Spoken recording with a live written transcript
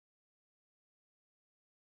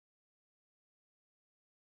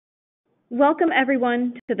Welcome,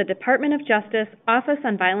 everyone, to the Department of Justice Office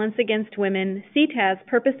on Violence Against Women CTAS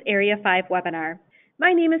Purpose Area 5 webinar.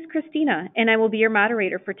 My name is Christina, and I will be your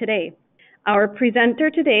moderator for today. Our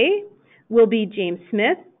presenter today will be James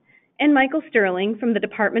Smith and Michael Sterling from the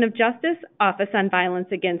Department of Justice Office on Violence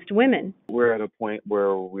Against Women. We're at a point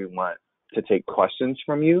where we want to take questions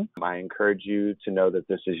from you. I encourage you to know that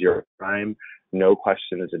this is your time. No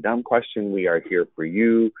question is a dumb question. We are here for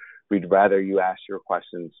you. We'd rather you ask your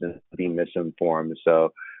questions than be misinformed.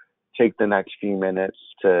 So take the next few minutes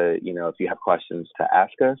to, if you have questions, to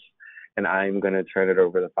ask us. And I'm going to turn it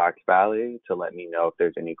over to Fox Valley to let me know if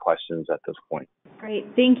there's any questions at this point. Great.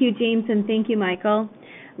 Thank you, James, and thank you, Michael.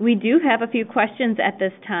 We do have a few questions at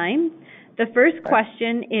this time. The first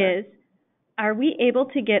question is, are we able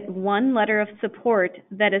to get one letter of support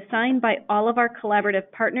that is signed by all of our collaborative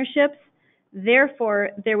partnerships? Therefore,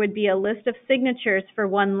 there would be a list of signatures for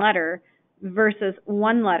one letter versus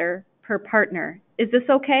one letter per partner. Is this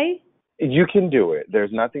okay? You can do it.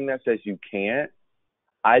 There's nothing that says you can't.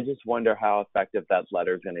 I just wonder how effective that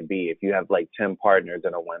letter is going to be. If you have like 10 partners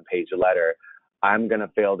in a one-page letter, I'm going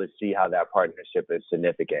to fail to see how that partnership is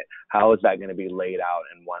significant. How is that going to be laid out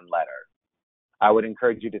in one letter? I would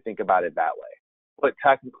encourage you to think about it that way. But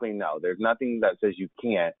technically, no. There's nothing that says you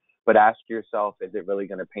can't. But ask yourself, is it really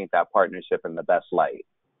going to paint that partnership in the best light?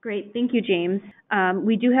 Great. Thank you, James.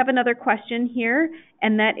 We do have another question here,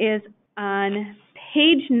 and that is on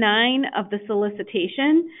page 9 of the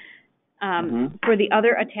solicitation for the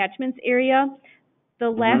other attachments area.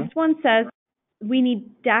 The last one says we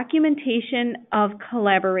need documentation of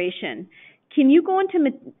collaboration. Can you go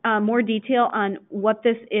into more detail on what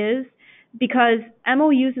this is? Because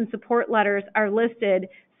MOUs and support letters are listed,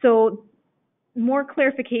 so more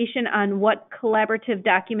clarification on what collaborative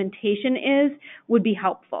documentation is would be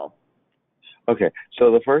helpful. Okay,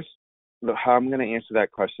 so how I'm going to answer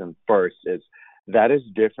that question first is that is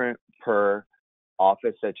different per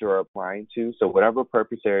office that you're applying to. So whatever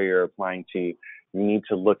purpose area you're applying to, you need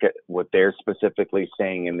to look at what they're specifically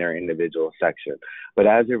saying in their individual section. But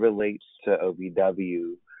as it relates to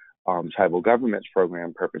OVW, Tribal Governments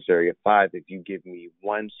Program, Purpose Area 5, if you give me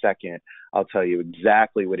 1 second, I'll tell you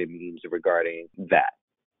exactly what it means regarding that.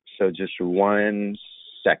 So just 1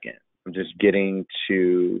 second. I'm just getting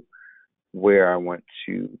to where I want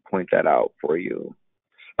to point that out for you.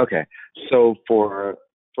 Okay, so for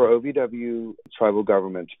OVW Tribal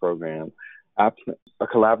Governments Program, a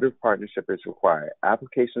collaborative partnership is required.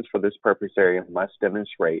 Applications for this purpose area must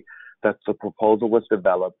demonstrate that the proposal was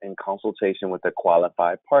developed in consultation with a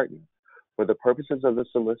qualified partner. For the purposes of the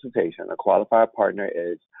solicitation, a qualified partner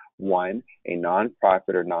is 1, a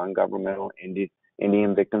nonprofit or non-governmental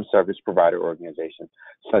Indian victim service provider organization,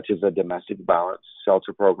 such as a domestic violence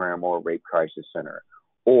shelter program or a rape crisis center,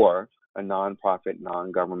 or a nonprofit,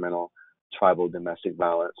 non-governmental tribal domestic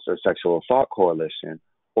violence or sexual assault coalition,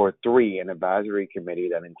 or 3, an advisory committee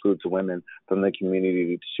that includes women from the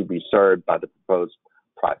community to be served by the proposed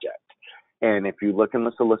project. And if you look in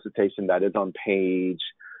the solicitation, that is on page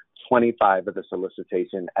 25 of the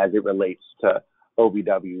solicitation as it relates to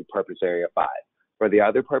OVW Purpose Area 5. For the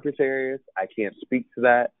other purpose areas, I can't speak to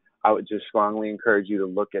that. I would just strongly encourage you to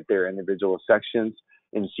look at their individual sections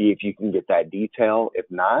and see if you can get that detail. If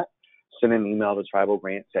not, send an email to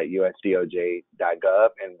tribalgrants@usdoj.gov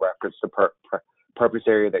and reference the purpose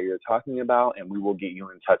area that you're talking about, and we will get you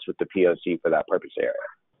in touch with the POC for that purpose area.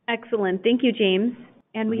 Excellent. Thank you, James.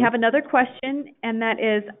 And we have another question, and that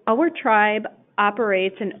is, our tribe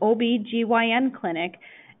operates an OB/GYN clinic,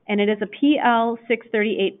 and it is a PL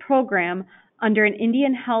 638 program under an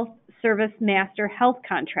Indian Health Service Master Health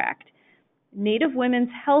Contract. Native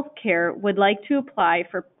Women's Health Care would like to apply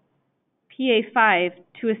for PA 5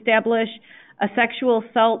 to establish a sexual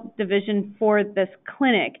assault division for this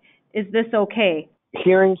clinic. Is this okay?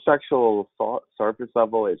 Hearing sexual assault surface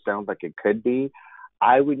level, it sounds like it could be.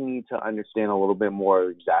 I would need to understand a little bit more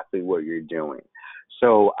exactly what you're doing.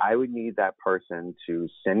 So I would need that person to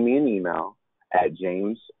send me an email at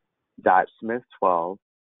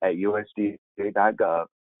james.smith12@usdj.gov,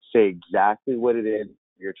 say exactly what it is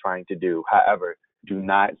you're trying to do. However, do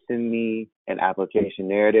not send me an application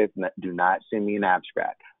narrative. Do not send me an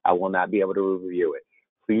abstract. I will not be able to review it.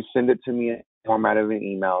 Please send it to me in the format of an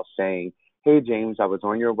email saying, hey, James, I was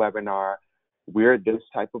on your webinar. We're this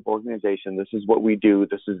type of organization. This is what we do.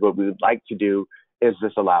 This is what we would like to do. Is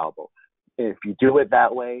this allowable? If you do it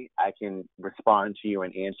that way, I can respond to you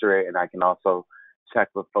and answer it. And I can also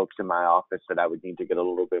check with folks in my office that I would need to get a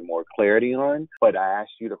little bit more clarity on. But I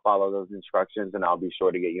ask you to follow those instructions, and I'll be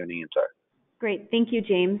sure to get you an answer. Great. Thank you,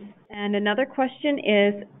 James. And another question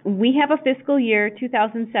is, we have a fiscal year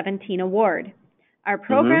 2017 award. Our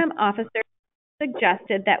program officer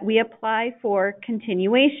suggested that we apply for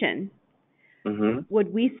continuation.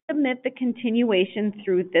 Would we submit the continuation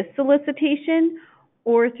through this solicitation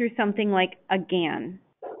or through something like a GAN?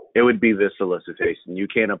 It would be this solicitation. You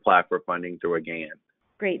can't apply for funding through a GAN.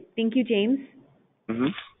 Great. Thank you, James.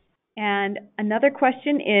 And another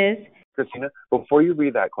question is... Christina, before you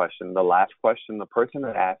read that question, the last question, the person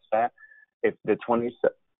that asked that, if the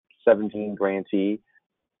 2017 grantee,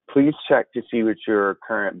 please check to see what your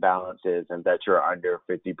current balance is and that you're under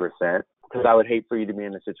 50%. Because I would hate for you to be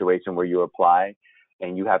in a situation where you apply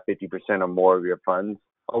and you have 50% or more of your funds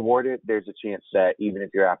awarded. There's a chance that even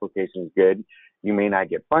if your application is good, you may not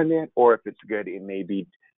get funded, or if it's good, it may be,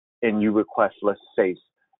 and you request, let's say,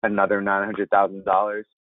 another $900,000,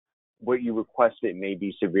 what you requested may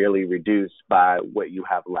be severely reduced by what you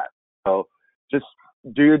have left. So just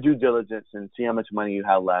do your due diligence and see how much money you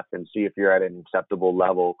have left and see if you're at an acceptable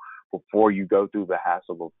level before you go through the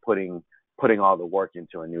hassle of putting all the work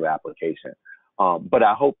into a new application. But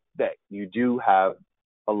I hope that you do have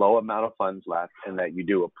a low amount of funds left and that you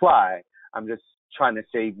do apply. I'm just trying to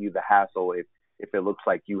save you the hassle if it looks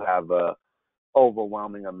like you have a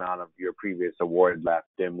overwhelming amount of your previous award left,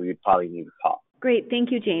 then we'd probably need to talk. Great. Thank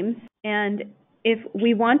you, James. And if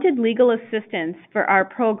we wanted legal assistance for our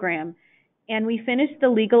program and we finished the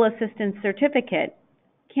legal assistance certificate,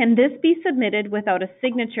 can this be submitted without a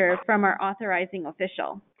signature from our authorizing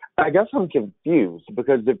official? I guess I'm confused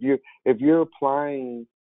because if you're applying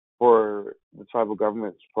for the tribal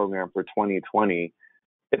government's program for 2020,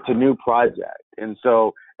 it's a new project. And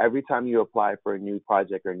so every time you apply for a new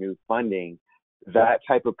project or new funding, that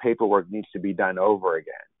type of paperwork needs to be done over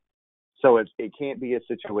again. So it can't be a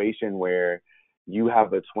situation where you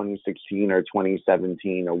have a 2016 or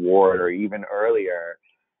 2017 award or even earlier,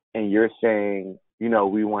 and you're saying,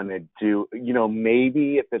 we want to do,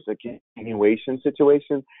 maybe if it's a continuation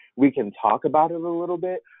situation, we can talk about it a little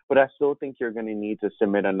bit, but I still think you're going to need to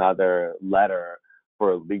submit another letter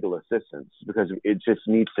for legal assistance because it just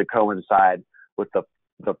needs to coincide with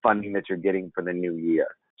the funding that you're getting for the new year.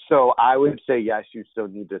 So I would say, yes, you still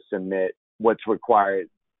need to submit what's required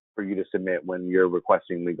for you to submit when you're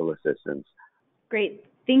requesting legal assistance. Great.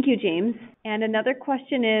 Thank you, James. And another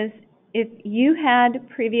question is, if you had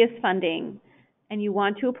previous funding and you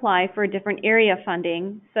want to apply for a different area of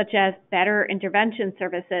funding, such as better intervention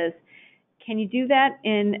services, can you do that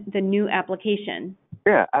in the new application?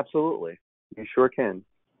 Yeah, absolutely. You sure can.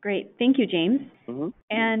 Great. Thank you, James.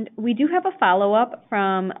 And we do have a follow-up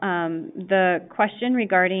from the question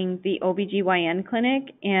regarding the OBGYN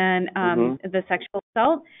clinic and the sexual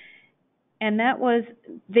assault. And that was,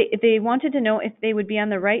 they wanted to know if they would be on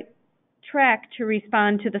the right track to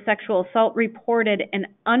respond to the sexual assault reported and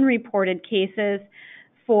unreported cases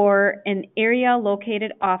for an area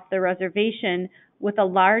located off the reservation with a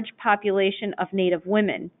large population of Native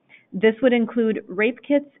women. This would include rape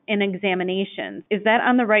kits and examinations. Is that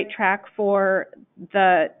on the right track for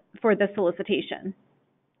the solicitation?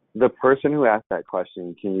 The person who asked that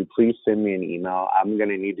question, can you please send me an email? I'm going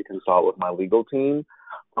to need to consult with my legal team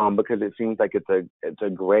because it seems like it's a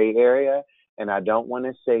gray area, and I don't want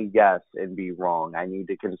to say yes and be wrong. I need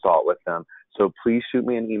to consult with them. So please shoot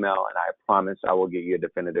me an email, and I promise I will get you a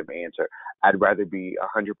definitive answer. I'd rather be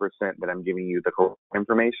 100% that I'm giving you the correct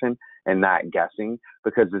information and not guessing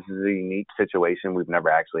because this is a unique situation. We've never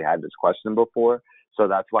actually had this question before. So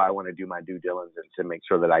that's why I want to do my due diligence to make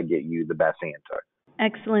sure that I get you the best answer.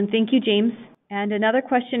 Excellent. Thank you, James. And another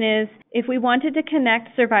question is, if we wanted to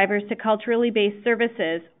connect survivors to culturally based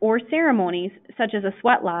services or ceremonies, such as a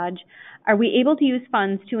sweat lodge, are we able to use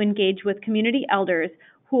funds to engage with community elders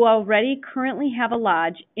who already currently have a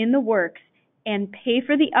lodge in the works and pay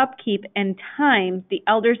for the upkeep and time the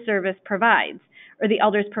elder service provides, or the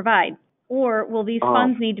elders provide? Or will these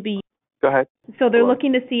funds need to be used? Go ahead. So they're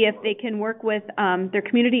looking to see if they can work with their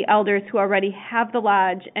community elders who already have the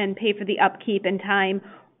lodge and pay for the upkeep and time,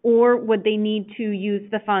 or would they need to use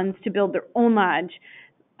the funds to build their own lodge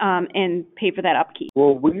and pay for that upkeep?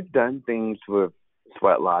 Well, we've done things with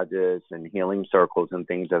sweat lodges and healing circles and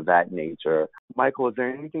things of that nature. Michael, is there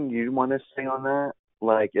anything you want to say on that?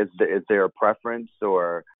 Like, is there a preference,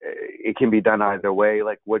 or it can be done either way?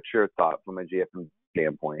 Like, what's your thought from a GFM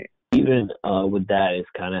standpoint? Even with that, it's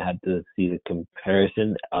kind of have to see the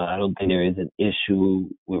comparison. I don't think there is an issue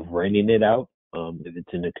with renting it out if it's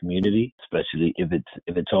in the community, especially if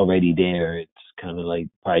it's already there. It's kind of like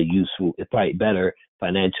probably useful. It's probably better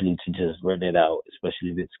financially to just rent it out, especially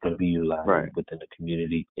if it's going to be utilized within the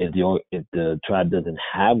community. If the tribe doesn't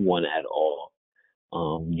have one at all,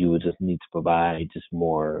 you would just need to provide just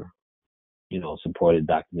more, supported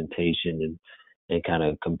documentation and kind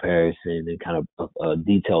of comparison and kind of a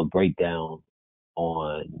detailed breakdown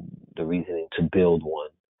on the reasoning to build one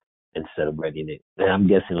instead of renting it. And I'm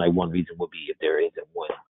guessing like one reason would be if there isn't one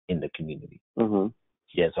in the community. Mm-hmm.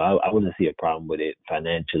 Yeah, so I wouldn't see a problem with it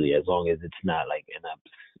financially as long as it's not like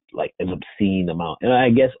an obscene amount. And I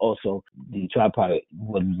guess also the tripartite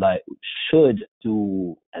should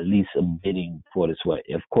do at least a bidding for the sweat.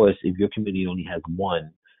 Of course, if your community only has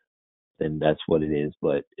one, then that's what it is.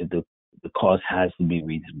 But if the cost has to be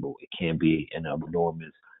reasonable. It can't be an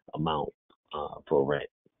enormous amount for rent.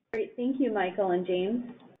 Great, thank you, Michael and James.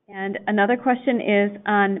 And another question is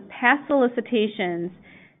on past solicitations,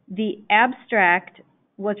 the abstract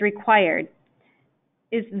was required.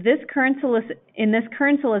 In this current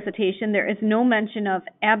solicitation, there is no mention of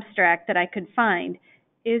abstract that I could find.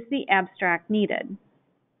 Is the abstract needed?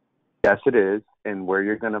 Yes, it is. And where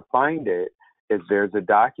you're going to find it is there's a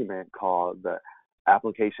document called the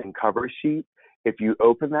application cover sheet. If you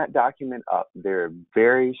open that document up, there are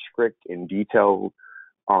very strict and detailed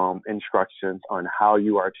instructions on how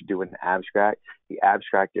you are to do an abstract. The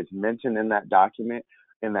abstract is mentioned in that document.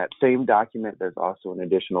 In that same document, there's also an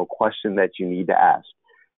additional question that you need to ask.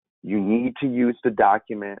 You need to use the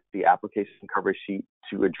document, the application cover sheet,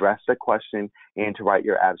 to address the question and to write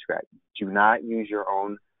your abstract. Do not use your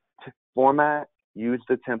own format. Use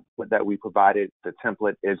the template that we provided. The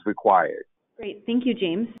template is required. Great. Thank you,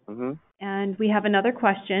 James. Mm-hmm. And we have another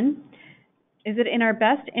question. Is it in our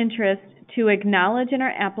best interest to acknowledge in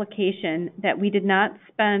our application that we did not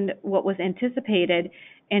spend what was anticipated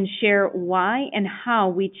and share why and how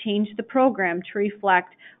we changed the program to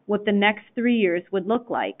reflect what the next 3 years would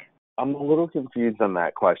look like? I'm a little confused on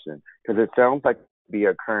that question because it sounds like be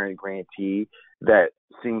a current grantee that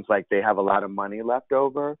seems like they have a lot of money left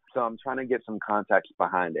over. So I'm trying to get some context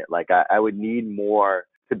behind it. Like I would need more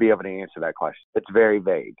to be able to answer that question. It's very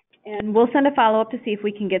vague. And we'll send a follow-up to see if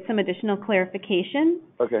we can get some additional clarification.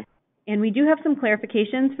 Okay. And we do have some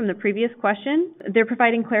clarifications from the previous question. They're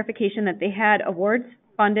providing clarification that they had awards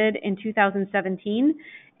funded in 2017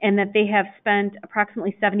 and that they have spent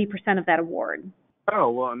approximately 70% of that award.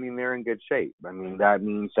 Oh, well, I mean, they're in good shape. I mean, that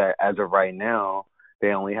means that as of right now, they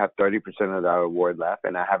only have 30% of that award left,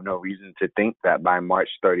 and I have no reason to think that by March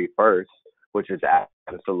 31st, which is after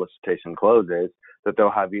the solicitation closes, that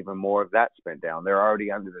they'll have even more of that spent down. They're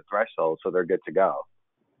already under the threshold, so they're good to go.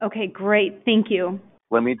 Okay, great. Thank you.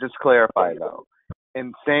 Let me just clarify, though.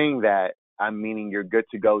 In saying that, I'm meaning you're good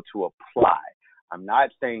to go to apply. I'm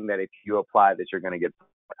not saying that if you apply that you're going to get.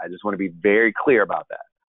 I just want to be very clear about that.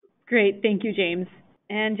 Great. Thank you, James.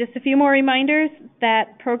 And just a few more reminders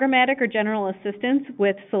that programmatic or general assistance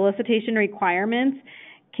with solicitation requirements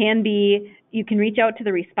can be, you can reach out to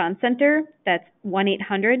the Response Center. That's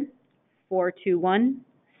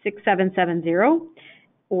 1-800-421-6770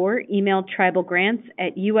 or email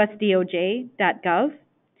tribalgrants@usdoj.gov.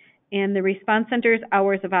 And the Response Center's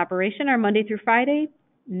hours of operation are Monday through Friday,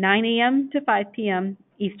 9 a.m. to 5 p.m.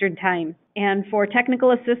 Eastern Time. And for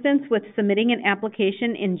technical assistance with submitting an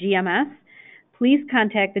application in GMS, please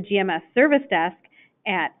contact the GMS Service Desk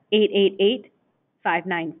at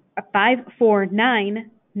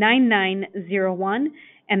 888-549-9901,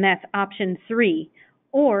 and that's option 3,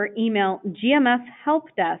 or email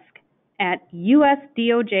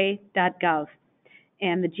gmshelpdesk@usdoj.gov.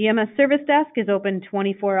 And the GMS Service Desk is open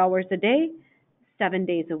 24 hours a day, 7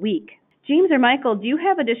 days a week. James or Michael, do you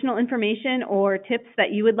have additional information or tips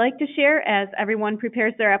that you would like to share as everyone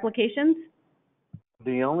prepares their applications?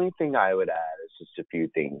 The only thing I would add is just a few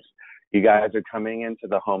things. You guys are coming into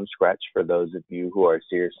the home stretch for those of you who are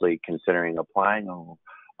seriously considering applying or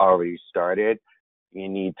already started. You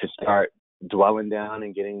need to start dwelling down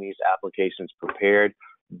and getting these applications prepared.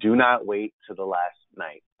 Do not wait till the last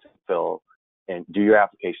night to fill and do your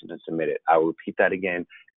application and submit it. I will repeat that again.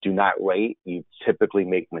 Do not wait. You typically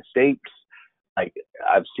make mistakes. Like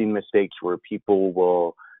I've seen mistakes where people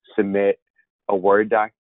will submit a Word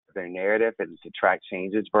document, their narrative, and it's a track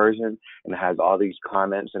changes version, and it has all these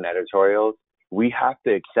comments and editorials. We have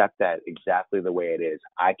to accept that exactly the way it is.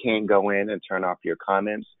 I can't go in and turn off your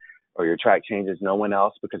comments or your track changes. No one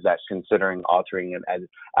else, because that's considering altering an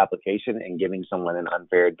application and giving someone an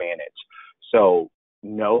unfair advantage. So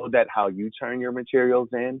know that how you turn your materials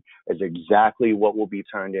in is exactly what will be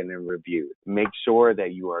turned in and reviewed. Make sure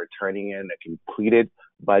that you are turning in a completed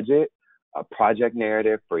budget, a project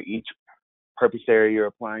narrative for each purpose area you're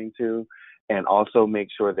applying to, and also make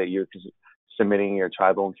sure that you're submitting your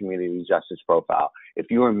tribal and community justice profile. If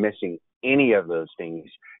you are missing any of those things,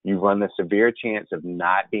 you run the severe chance of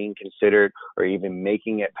not being considered or even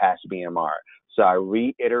making it past BMR. So I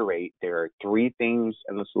reiterate, there are 3 things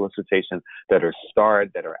in the solicitation that are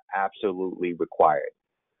starred that are absolutely required.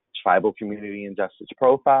 Tribal community and justice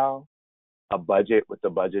profile, a budget with the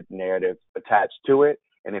budget narrative attached to it.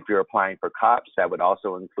 And if you're applying for COPS, that would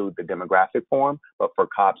also include the demographic form, but for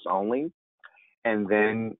COPS only. And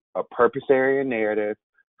then a purpose area narrative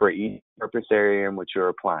for each purpose area in which you're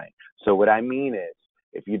applying. So what I mean is,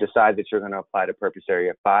 if you decide that you're going to apply to purpose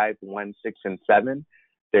area 5, 1, 6, and 7,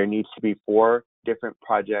 there needs to be 4 different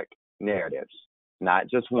project narratives, not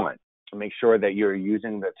just one. To make sure that you're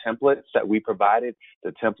using the templates that we provided.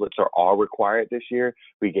 The templates are all required this year.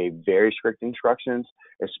 We gave very strict instructions,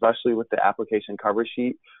 especially with the application cover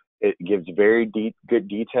sheet. It gives very good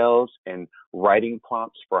details and writing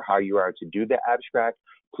prompts for how you are to do the abstract.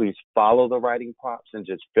 Please follow the writing prompts and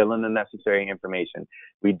just fill in the necessary information.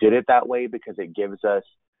 We did it that way because it gives us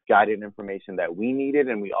guided information that we needed,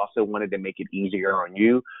 and we also wanted to make it easier on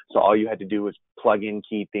you. So all you had to do was plug in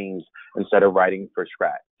key things instead of writing from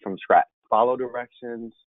scratch. Follow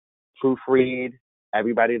directions, proofread.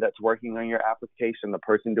 Everybody that's working on your application, the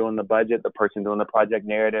person doing the budget, the person doing the project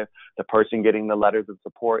narrative, the person getting the letters of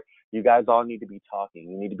support, you guys all need to be talking.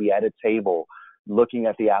 You need to be at a table looking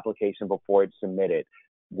at the application before it's submitted.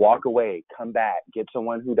 Walk away, come back, get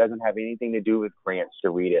someone who doesn't have anything to do with grants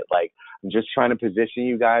to read it. Like, I'm just trying to position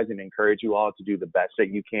you guys and encourage you all to do the best that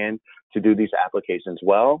you can to do these applications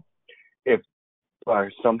well. If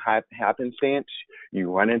some happenstance, you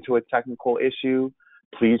run into a technical issue,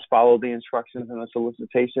 please follow the instructions in the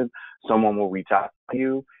solicitation. Someone will reach out to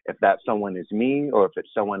you. If that someone is me, or if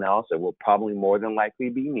it's someone else, it will probably more than likely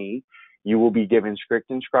be me. You will be given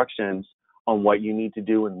strict instructions on what you need to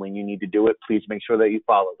do and when you need to do it. Please make sure that you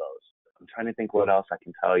follow those. I'm trying to think what else I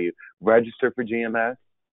can tell you. Register for GMS.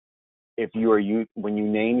 When you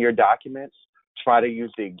name your documents, try to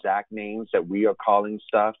use the exact names that we are calling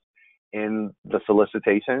stuff in the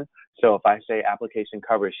solicitation. So if I say application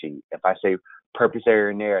cover sheet, if I say purpose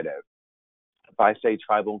area narrative, if I say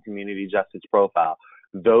tribal and community justice profile,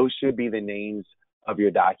 those should be the names of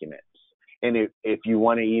your documents. And if you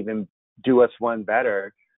want to even do us one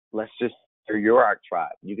better, let's just say URAC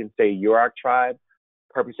tribe. You can say URAC tribe,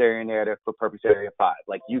 purpose area narrative for purpose area 5.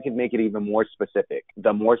 Like, you can make it even more specific.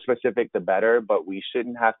 The more specific, the better, but we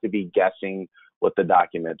shouldn't have to be guessing what the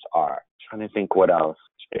documents are. I'm trying to think what else.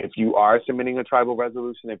 If you are submitting a tribal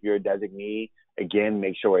resolution, if you're a designee, again,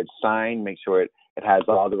 make sure it's signed, make sure it has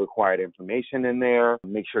all the required information in there,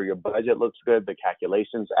 make sure your budget looks good, the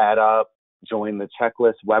calculations add up. Join the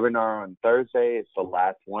checklist webinar on Thursday. It's the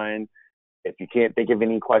last one. If you can't think of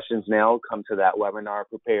any questions now, come to that webinar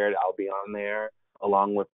prepared. I'll be on there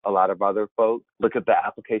along with a lot of other folks. Look at the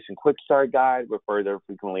application quick start guide, refer to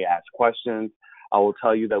frequently asked questions. I will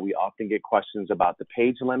tell you that we often get questions about the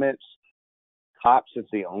page limits. COPS is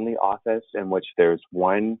the only office in which there's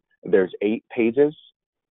 8 pages.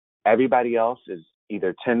 Everybody else is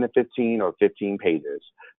either 10 to 15 or 15 pages.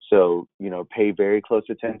 So, pay very close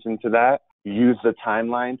attention to that. Use the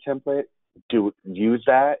timeline template. Use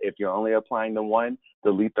that. If you're only applying to one,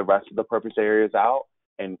 delete the rest of the purpose areas out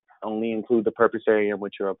and only include the purpose area in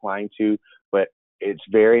which you're applying to. But it's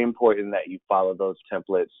very important that you follow those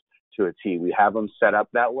templates to a T. We have them set up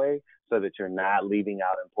that way so that you're not leaving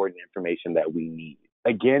out important information that we need.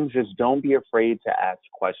 Again, just don't be afraid to ask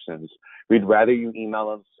questions. We'd rather you email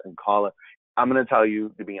us and call us. I'm going to tell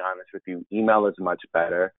you, to be honest with you, email is much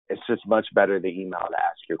better. It's just much better to email to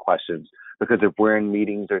ask your questions, because if we're in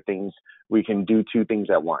meetings or things, we can do 2 things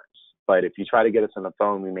at once. But if you try to get us on the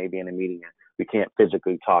phone, we may be in a meeting and we can't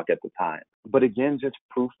physically talk at the time. But again, just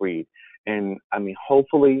proofread. And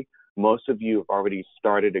hopefully most of you have already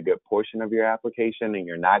started a good portion of your application and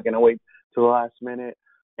you're not going to wait till the last minute.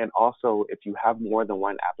 And also, if you have more than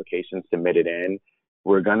one application submitted in,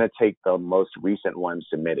 we're going to take the most recent one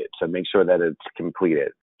submitted. So make sure that it's completed.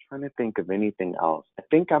 I'm trying to think of anything else. I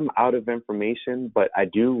think I'm out of information, but I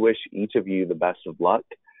do wish each of you the best of luck.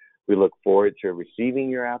 We look forward to receiving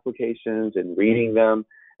your applications and reading them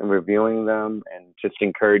and reviewing them, and just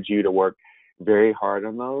encourage you to work very hard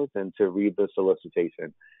on those and to read the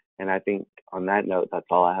solicitation. And I think on that note, that's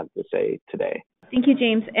all I have to say today. Thank you,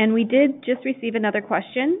 James. And we did just receive another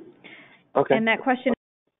question. Okay. And that question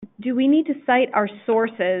is, do we need to cite our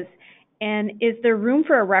sources? And is there room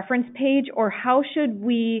for a reference page, or how should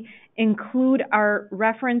we include our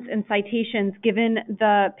reference and citations given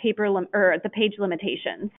the the page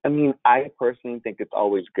limitations? I personally think it's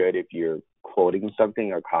always good if you're quoting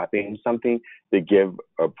something or copying something to give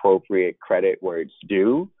appropriate credit where it's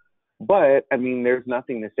due. But there's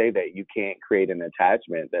nothing to say that you can't create an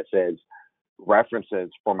attachment that says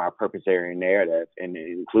references for my purpose area narrative and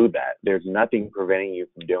include that. There's nothing preventing you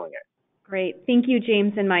from doing it. Great. Thank you,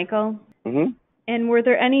 James and Michael. Mm-hmm. And were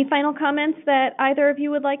there any final comments that either of you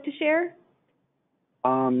would like to share?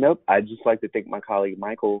 Nope. I'd just like to thank my colleague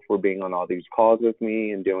Michael for being on all these calls with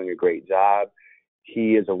me and doing a great job.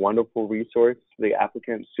 He is a wonderful resource for the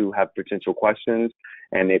applicants who have potential questions.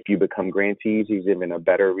 And if you become grantees, he's even a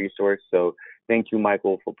better resource. So thank you,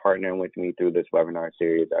 Michael, for partnering with me through this webinar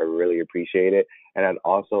series. I really appreciate it. And I'd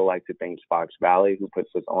also like to thank Fox Valley, who puts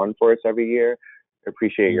this on for us every year. I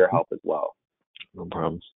appreciate your help as well. No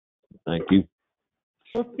problems. Thank you.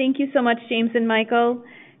 Well, thank you so much, James and Michael.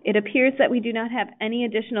 It appears that we do not have any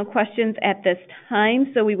additional questions at this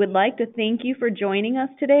time, so we would like to thank you for joining us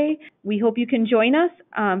today. We hope you can join us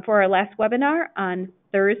for our last webinar on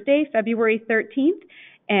Thursday, February 13th,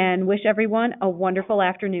 and wish everyone a wonderful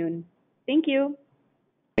afternoon. Thank you.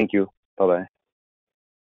 Thank you. Bye-bye.